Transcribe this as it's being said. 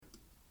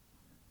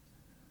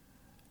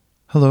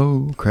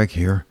Hello, Craig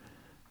here.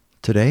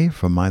 Today,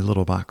 from my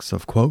little box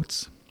of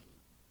quotes.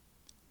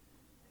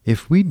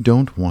 If we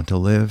don't want to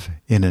live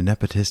in a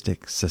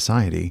nepotistic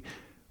society,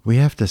 we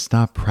have to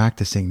stop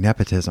practicing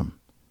nepotism.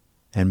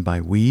 And by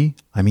we,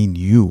 I mean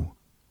you.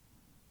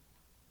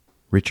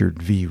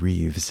 Richard V.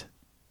 Reeves.